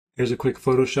Here's a quick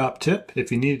Photoshop tip.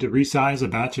 If you need to resize a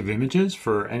batch of images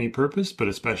for any purpose, but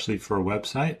especially for a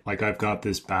website, like I've got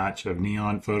this batch of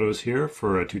neon photos here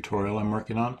for a tutorial I'm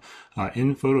working on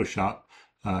in Photoshop.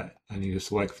 I need to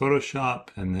select Photoshop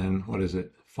and then what is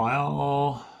it?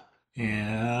 File,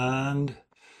 and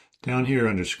down here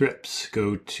under scripts,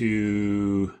 go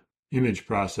to image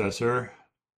processor,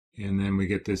 and then we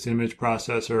get this image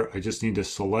processor. I just need to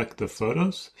select the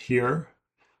photos here.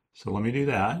 So let me do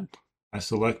that. I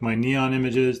select my neon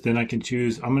images, then I can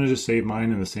choose, I'm going to just save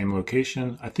mine in the same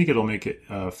location. I think it'll make it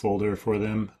a folder for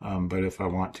them, but if I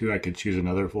want to, I could choose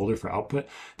another folder for output.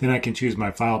 Then I can choose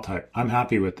my file type. I'm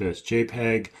happy with this.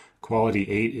 JPEG, quality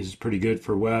 8 is pretty good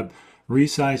for web.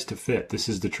 Resize to fit, this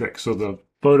is the trick. So the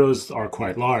photos are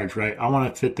quite large, right? I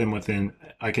want to fit them within,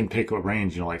 I can pick a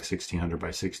range, like 1600 by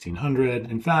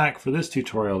 1600. In fact, for this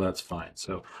tutorial, that's fine.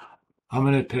 So I'm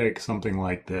going to pick something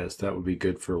like this. That would be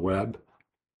good for web.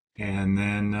 And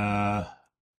then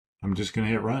I'm just going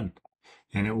to hit run.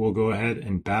 And it will go ahead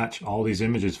and batch all these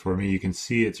images for me. You can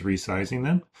see it's resizing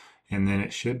them. And then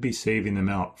it should be saving them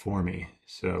out for me.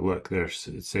 So look,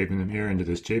 it's saving them here into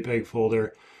this JPEG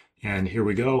folder. And here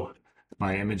we go.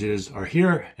 My images are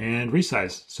here and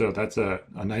resized. So that's a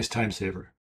nice time saver.